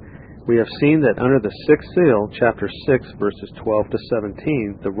presented. We have seen that under the 6th seal, chapter 6, verses 12 to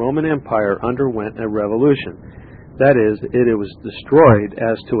 17, the Roman Empire underwent a revolution. That is, it was destroyed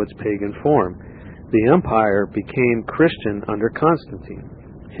as to its pagan form. The empire became Christian under Constantine.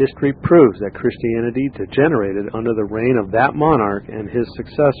 History proves that Christianity degenerated under the reign of that monarch and his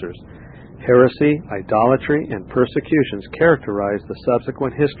successors. Heresy, idolatry, and persecutions characterized the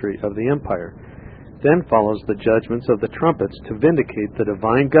subsequent history of the empire. Then follows the judgments of the trumpets to vindicate the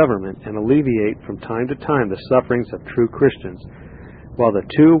divine government and alleviate from time to time the sufferings of true Christians. While the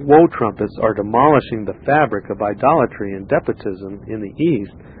 2 woe trumpets are demolishing the fabric of idolatry and despotism in the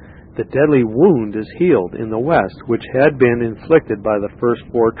east, the deadly wound is healed in the west, which had been inflicted by the first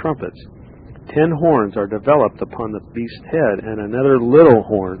 4 trumpets. 10 horns are developed upon the beast's head, and another little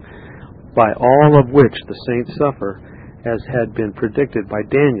horn, by all of which the saints suffer, as had been predicted by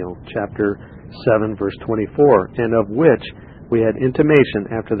Daniel, chapter 7, verse 24, and of which we had intimation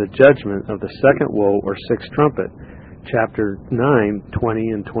after the judgment of the second woe or 6th trumpet, chapter 9, 20,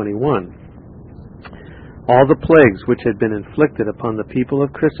 and 21. All the plagues which had been inflicted upon the people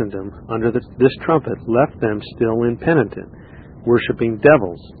of Christendom under this trumpet left them still impenitent, worshipping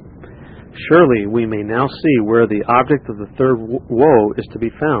devils. Surely we may now see where the object of the third woe is to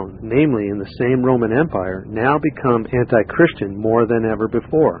be found, namely in the same Roman Empire, now become anti-Christian more than ever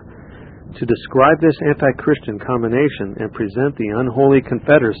before. To describe this anti-Christian combination and present the unholy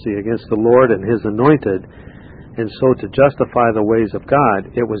confederacy against the Lord and His anointed, and so to justify the ways of God,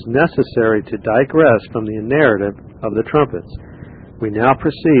 it was necessary to digress from the narrative of the trumpets. We now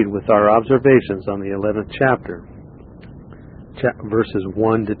proceed with our observations on the 11th chapter, verses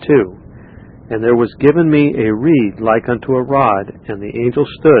 1 to 2. And there was given me a reed like unto a rod, and the angel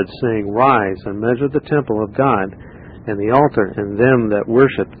stood, saying, Rise, and measure the temple of God, and the altar, and them that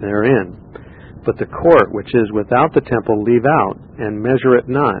worship therein. But the court which is without the temple leave out, and measure it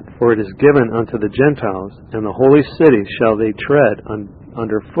not, for it is given unto the Gentiles, and the holy city shall they tread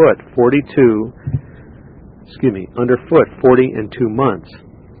under foot 40 and 2 months.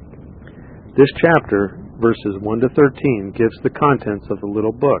 This chapter, verses 1 to 13, gives the contents of the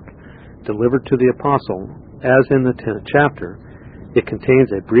little book, delivered to the apostle, as in the 10th chapter. It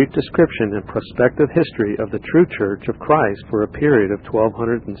contains a brief description and prospective history of the true Church of Christ for a period of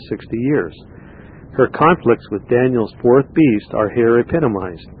 1260 years. Her conflicts with Daniel's 4th beast are here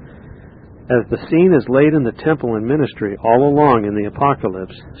epitomized. As the scene is laid in the temple and ministry all along in the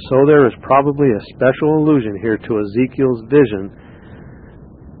Apocalypse, so there is probably a special allusion here to Ezekiel's vision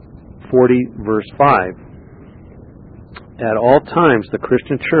 40, verse 5. At all times the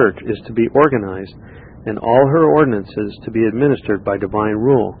Christian church is to be organized, and all her ordinances to be administered by divine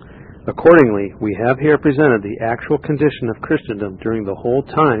rule. Accordingly, we have here presented the actual condition of Christendom during the whole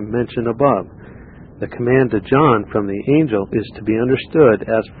time mentioned above. The command to John from the angel is to be understood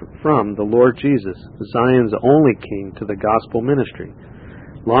as from the Lord Jesus, Zion's only king to the gospel ministry.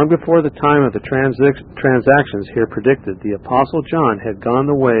 Long before the time of the transactions here predicted, the Apostle John had gone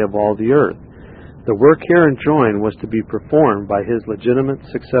the way of all the earth. The work here enjoined was to be performed by his legitimate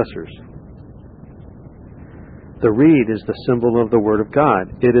successors. The reed is the symbol of the Word of God.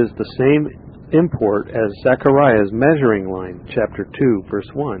 It is the same import as Zechariah's measuring line, chapter 2,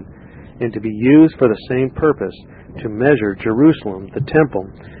 verse 1, and to be used for the same purpose, to measure Jerusalem, the temple,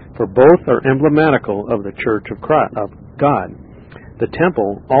 for both are emblematical of the church of God. The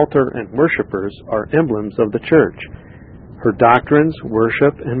temple, altar, and worshippers are emblems of the church. Her doctrines,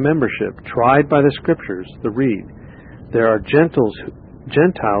 worship, and membership, tried by the Scriptures, the reed. There are Gentiles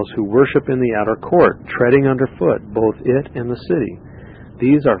who worship in the outer court, treading underfoot both it and the city.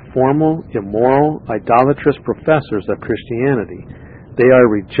 These are formal, immoral, idolatrous professors of Christianity. They are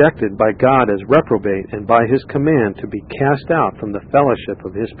rejected by God as reprobate and by His command to be cast out from the fellowship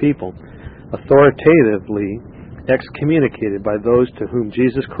of His people, authoritatively excommunicated by those to whom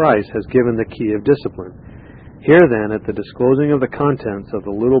Jesus Christ has given the key of discipline. Here then, at the disclosing of the contents of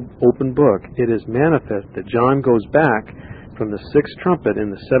the little open book, it is manifest that John goes back from the sixth trumpet in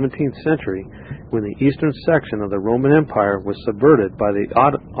the 17th century, when the eastern section of the Roman Empire was subverted by the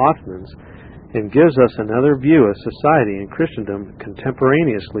Ottomans, and gives us another view of society and Christendom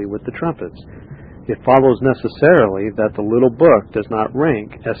contemporaneously with the trumpets. It follows necessarily that the little book does not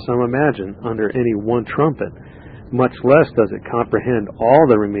rank, as some imagine, under any one trumpet, much less does it comprehend all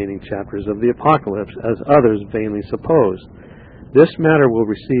the remaining chapters of the Apocalypse, as others vainly suppose. This matter will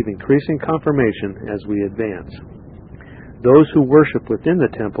receive increasing confirmation as we advance. Those who worship within the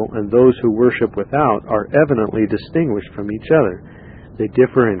temple and those who worship without are evidently distinguished from each other. They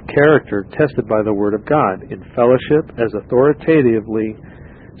differ in character tested by the Word of God, in fellowship as authoritatively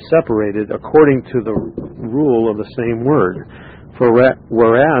separated according to the rule of the same Word. For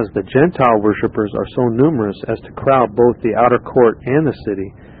whereas the Gentile worshippers are so numerous as to crowd both the outer court and the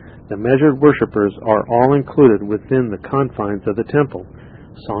city, the measured worshippers are all included within the confines of the temple.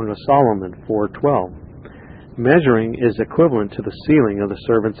 Song of Solomon 4:12. Measuring is equivalent to the sealing of the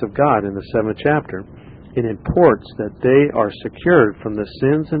servants of God in the 7th chapter. It imports that they are secured from the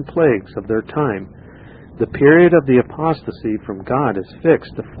sins and plagues of their time. The period of the apostasy from God is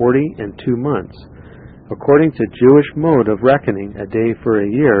fixed to 40 and 2 months. According to Jewish mode of reckoning, a day for a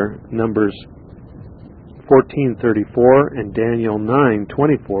year, Numbers 14:34 and Daniel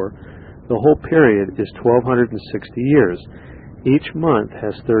 9:24, the whole period is 1260 years. Each month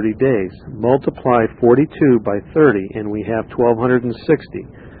has 30 days. Multiply 42 by 30 and we have 1260.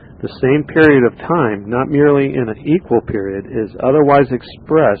 The same period of time, not merely in an equal period, is otherwise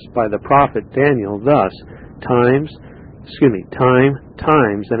expressed by the prophet Daniel thus: time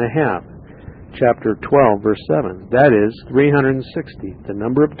times and a half. Chapter 12, verse 7. That is 360, the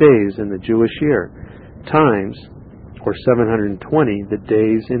number of days in the Jewish year, times, or 720, the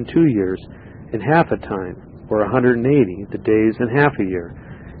days in 2 years, and half a time, or 180, the days in half a year.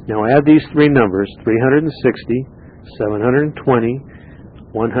 Now add these three numbers, 360, 720,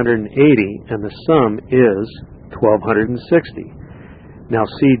 180, and the sum is 1260. Now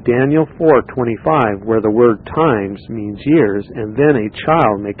see Daniel 4:25, where the word times means years, and then a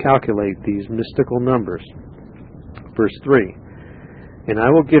child may calculate these mystical numbers. Verse 3, And I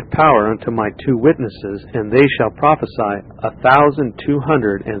will give power unto my 2 witnesses, and they shall prophesy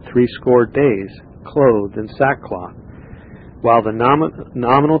 1,260 days, clothed in sackcloth. While the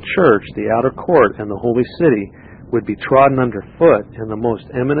nominal church, the outer court, and the holy city would be trodden underfoot, and the most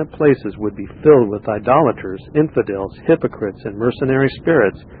eminent places would be filled with idolaters, infidels, hypocrites, and mercenary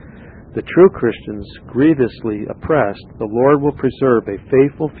spirits, the true Christians grievously oppressed, the Lord will preserve a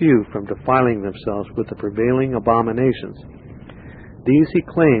faithful few from defiling themselves with the prevailing abominations. These he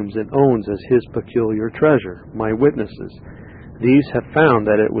claims and owns as his peculiar treasure, my witnesses. These have found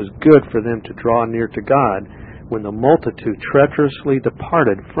that it was good for them to draw near to God when the multitude treacherously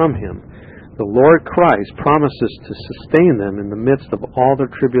departed from him. The Lord Christ promises to sustain them in the midst of all their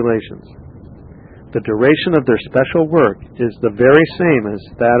tribulations. The duration of their special work is the very same as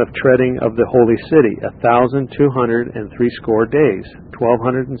that of treading of the holy city, 1,260 days,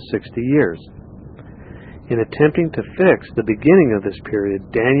 1260 years. In attempting to fix the beginning of this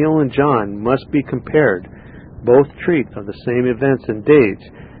period, Daniel and John must be compared. Both treat of the same events and dates,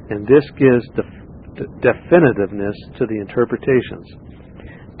 and this gives definitiveness to the interpretations.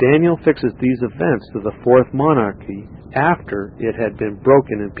 Daniel fixes these events to the 4th monarchy after it had been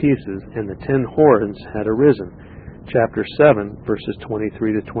broken in pieces and the 10 horns had arisen. chapter 7, verses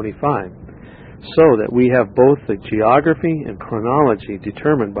 23 to 25, so that we have both the geography and chronology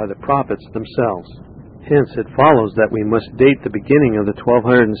determined by the prophets themselves. Hence it follows that we must date the beginning of the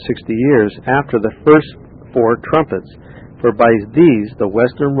 1260 years after the first 4 trumpets, for by these the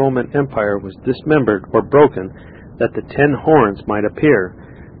Western Roman Empire was dismembered or broken, that the 10 horns might appear.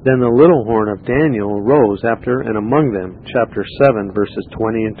 Then the little horn of Daniel arose after and among them, chapter 7, verses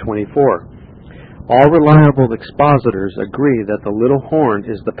 20 and 24. All reliable expositors agree that the little horn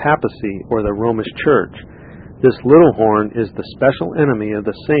is the papacy or the Romish Church. This little horn is the special enemy of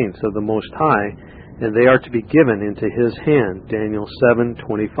the saints of the Most High, and they are to be given into his hand, Daniel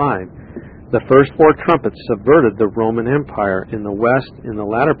 7:25. The first 4 trumpets subverted the Roman Empire in the West in the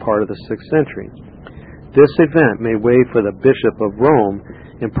latter part of the 6th century. This event made way for the Bishop of Rome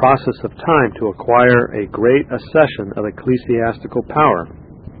in process of time to acquire a great accession of ecclesiastical power.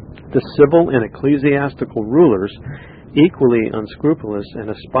 The civil and ecclesiastical rulers, equally unscrupulous and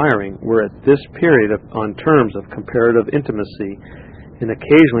aspiring, were at this period on terms of comparative intimacy and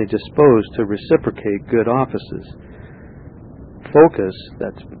occasionally disposed to reciprocate good offices. Phocas,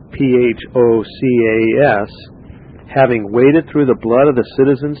 that's Phocas, having waded through the blood of the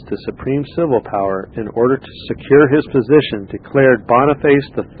citizens to supreme civil power in order to secure his position, declared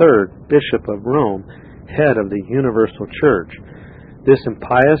Boniface III, Bishop of Rome, head of the universal church. This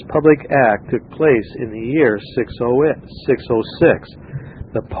impious public act took place in the year 606.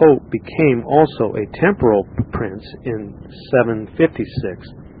 The Pope became also a temporal prince in 756.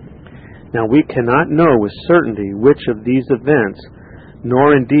 Now we cannot know with certainty which of these events,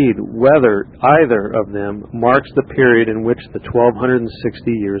 nor indeed whether either of them marks the period in which the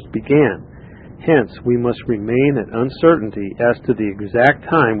 1260 years began. Hence, we must remain at uncertainty as to the exact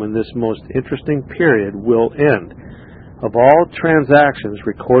time when this most interesting period will end. Of all transactions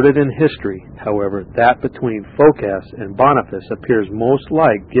recorded in history, however, that between Phocas and Boniface appears most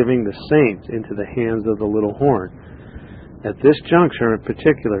like giving the saints into the hands of the little horn. At this juncture in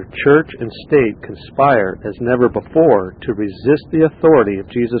particular, church and state conspire as never before to resist the authority of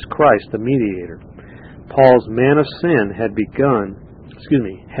Jesus Christ, the mediator. Paul's man of sin had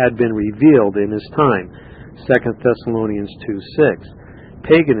been revealed in his time, 2 Thessalonians 2:6.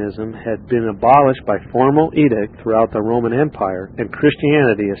 Paganism had been abolished by formal edict throughout the Roman Empire, and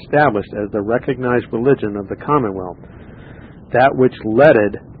Christianity established as the recognized religion of the Commonwealth. That which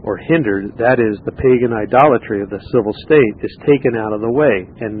leaded or hindered, that is, the pagan idolatry of the civil state, is taken out of the way,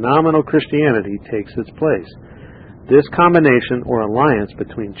 and nominal Christianity takes its place. This combination or alliance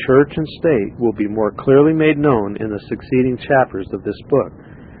between church and state will be more clearly made known in the succeeding chapters of this book.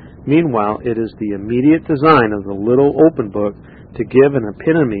 Meanwhile, it is the immediate design of the little open book to give an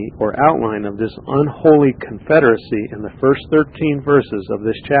epitome or outline of this unholy confederacy in the first 13 verses of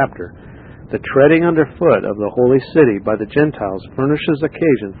this chapter. The treading underfoot of the holy city by the Gentiles furnishes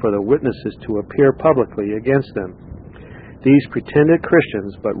occasion for the witnesses to appear publicly against them. These pretended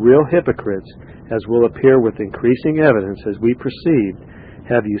Christians, but real hypocrites, as will appear with increasing evidence as we proceed,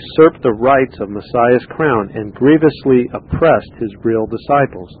 have usurped the rights of Messiah's crown and grievously oppressed his real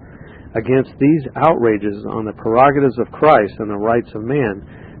disciples. Against these outrages on the prerogatives of Christ and the rights of man,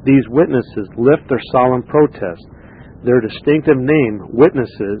 these witnesses lift their solemn protest. Their distinctive name,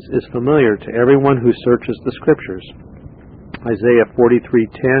 witnesses, is familiar to everyone who searches the Scriptures. Isaiah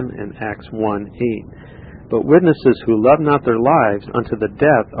 43:10 and Acts 1:8. But witnesses who love not their lives unto the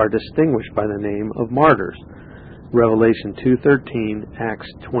death are distinguished by the name of martyrs. Revelation 2:13,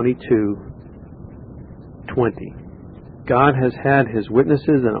 Acts 22:20. God has had his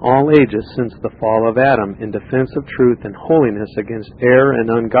witnesses in all ages since the fall of Adam in defense of truth and holiness against error and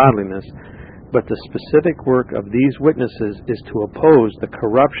ungodliness. But the specific work of these witnesses is to oppose the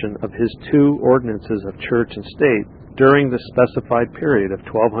corruption of his 2 ordinances of church and state during the specified period of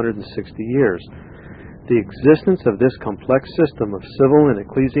 1260 years. The existence of this complex system of civil and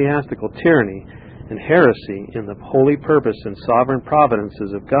ecclesiastical tyranny and heresy in the holy purpose and sovereign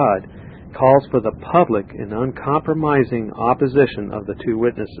providences of God calls for the public and uncompromising opposition of the 2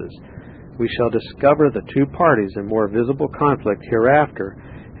 witnesses. We shall discover the 2 parties in more visible conflict hereafter,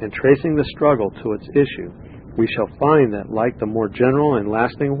 and tracing the struggle to its issue, we shall find that, like the more general and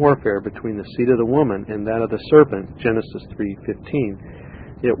lasting warfare between the seed of the woman and that of the serpent, Genesis 3:15,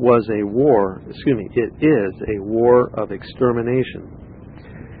 it is a war of extermination.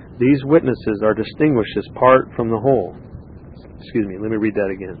 These witnesses are distinguished as part from the whole. Let me read that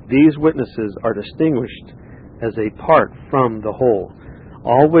again. These witnesses are distinguished as a part from the whole.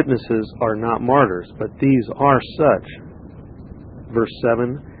 All witnesses are not martyrs, but these are such. Verse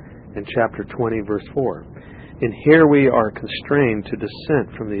 7 and chapter 20, verse 4. And here we are constrained to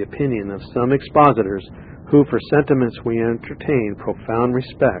dissent from the opinion of some expositors who for sentiments we entertain profound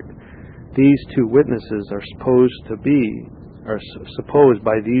respect. These two witnesses are supposed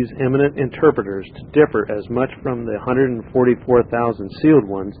by these eminent interpreters to differ as much from the 144,000 sealed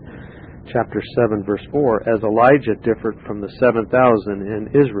ones, chapter 7, verse 4, as Elijah differed from the 7,000 in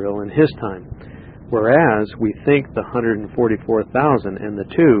Israel in his time, whereas we think the 144,000 and the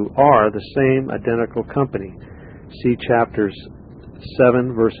two are the same identical company. See chapters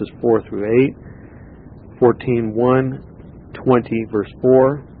 7, verses 4 through 8, 14:1, 20, verse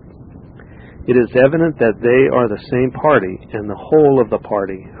 4. It is evident that they are the same party, and the whole of the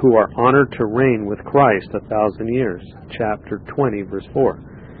party, who are honored to reign with Christ 1,000 years. Chapter 20, verse 4.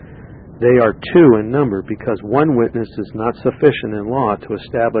 They are two in number, because one witness is not sufficient in law to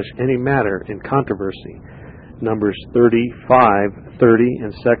establish any matter in controversy. Numbers 35:30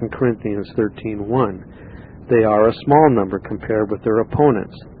 and 2 Corinthians 13:1. They are a small number compared with their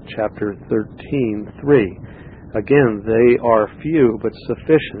opponents. Chapter 13:3. Again, they are few but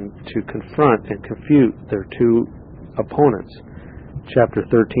sufficient to confront and confute their two opponents. Chapter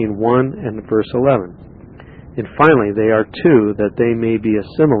 13:1 and verse 11. And finally, they are two that they may be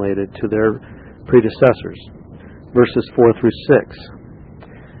assimilated to their predecessors. Verses 4 through 6.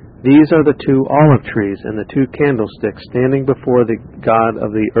 These are the two olive trees and the two candlesticks standing before the God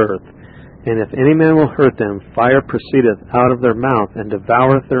of the earth. And if any man will hurt them, fire proceedeth out of their mouth and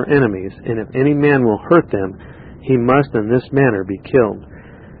devoureth their enemies. And if any man will hurt them, he must in this manner be killed.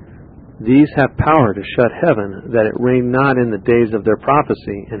 These have power to shut heaven, that it rain not in the days of their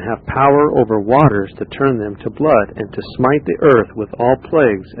prophecy, and have power over waters to turn them to blood, and to smite the earth with all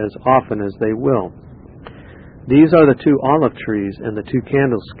plagues as often as they will. These are the two olive trees and the two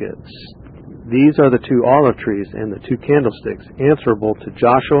candlesticks. These are the two olive trees and the two candlesticks, answerable to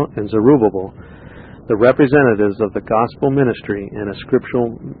Joshua and Zerubbabel, the representatives of the gospel ministry and a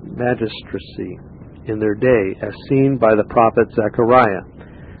scriptural magistracy in their day, as seen by the prophet Zechariah.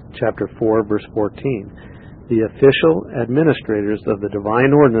 Chapter 4, verse 14. The official administrators of the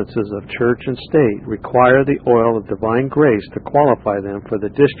divine ordinances of church and state require the oil of divine grace to qualify them for the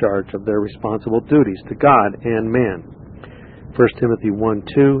discharge of their responsible duties to God and man. 1 Timothy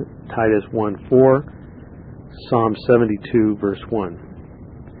 1:2, Titus 1:4, Psalm 72, verse 1.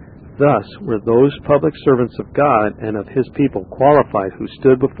 Thus were those public servants of God and of his people qualified who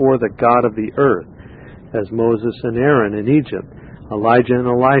stood before the God of the earth, as Moses and Aaron in Egypt, Elijah and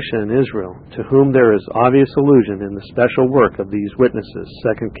Elisha in Israel, to whom there is obvious allusion in the special work of these witnesses,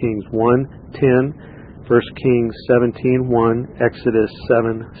 2 Kings 1:10, 1 Kings 17:1, Exodus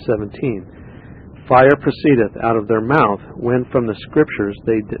 7:17. Fire proceedeth out of their mouth, when from the Scriptures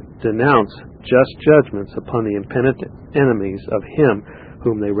they denounce just judgments upon the impenitent enemies of him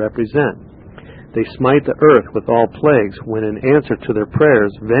whom they represent. They smite the earth with all plagues, when in answer to their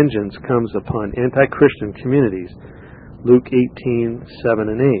prayers vengeance comes upon anti-Christian communities. Luke 18:7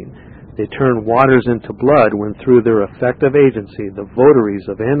 and 8. They turn waters into blood when through their effective agency the votaries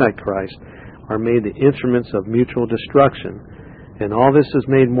of Antichrist are made the instruments of mutual destruction. And all this is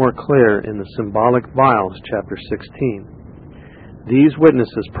made more clear in the symbolic vials, chapter 16. These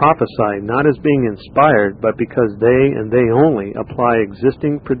witnesses prophesy not as being inspired, but because they and they only apply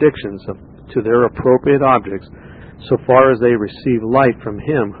existing predictions to their appropriate objects, so far as they receive light from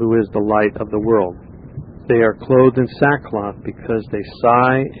him who is the light of the world. They are clothed in sackcloth because they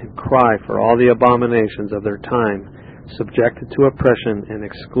sigh and cry for all the abominations of their time, subjected to oppression and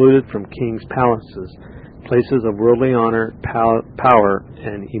excluded from kings' palaces, places of worldly honor, power,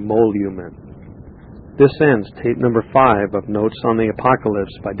 and emolument. This ends tape number 5 of Notes on the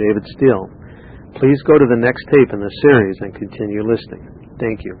Apocalypse by David Steele. Please go to the next tape in the series and continue listening.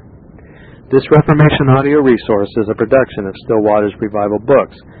 Thank you. This Reformation audio resource is a production of Still Waters Revival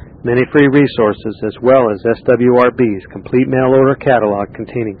Books. Many free resources, as well as SWRB's complete mail-order catalog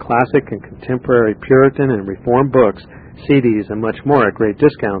containing classic and contemporary Puritan and Reformed books, CDs, and much more at great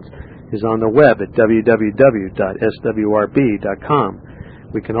discounts, is on the web at www.swrb.com.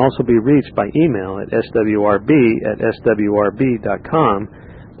 We can also be reached by email at swrb@swrb.com,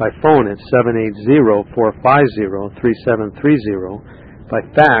 by phone at 780-450-3730, by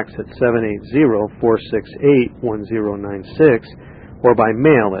fax at 780-468-1096, or by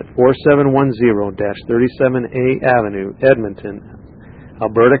mail at 4710-37A Avenue, Edmonton,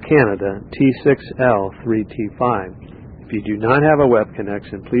 Alberta, Canada, T6L3T5. If you do not have a web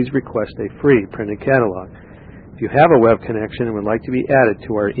connection, please request a free printed catalog. If you have a web connection and would like to be added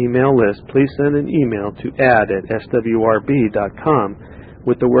to our email list, please send an email to add@swrb.com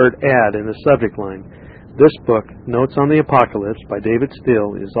with the word add in the subject line. This book, Notes on the Apocalypse by David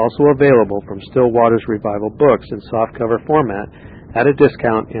Steele, is also available from Still Waters Revival Books in softcover format at a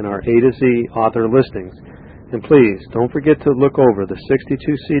discount in our A to Z author listings. And please, don't forget to look over the 62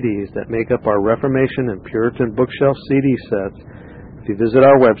 CDs that make up our Reformation and Puritan bookshelf CD sets if you visit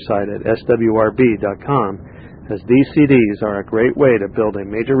our website at swrb.com, as these CDs are a great way to build a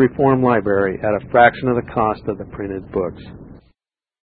major reform library at a fraction of the cost of the printed books.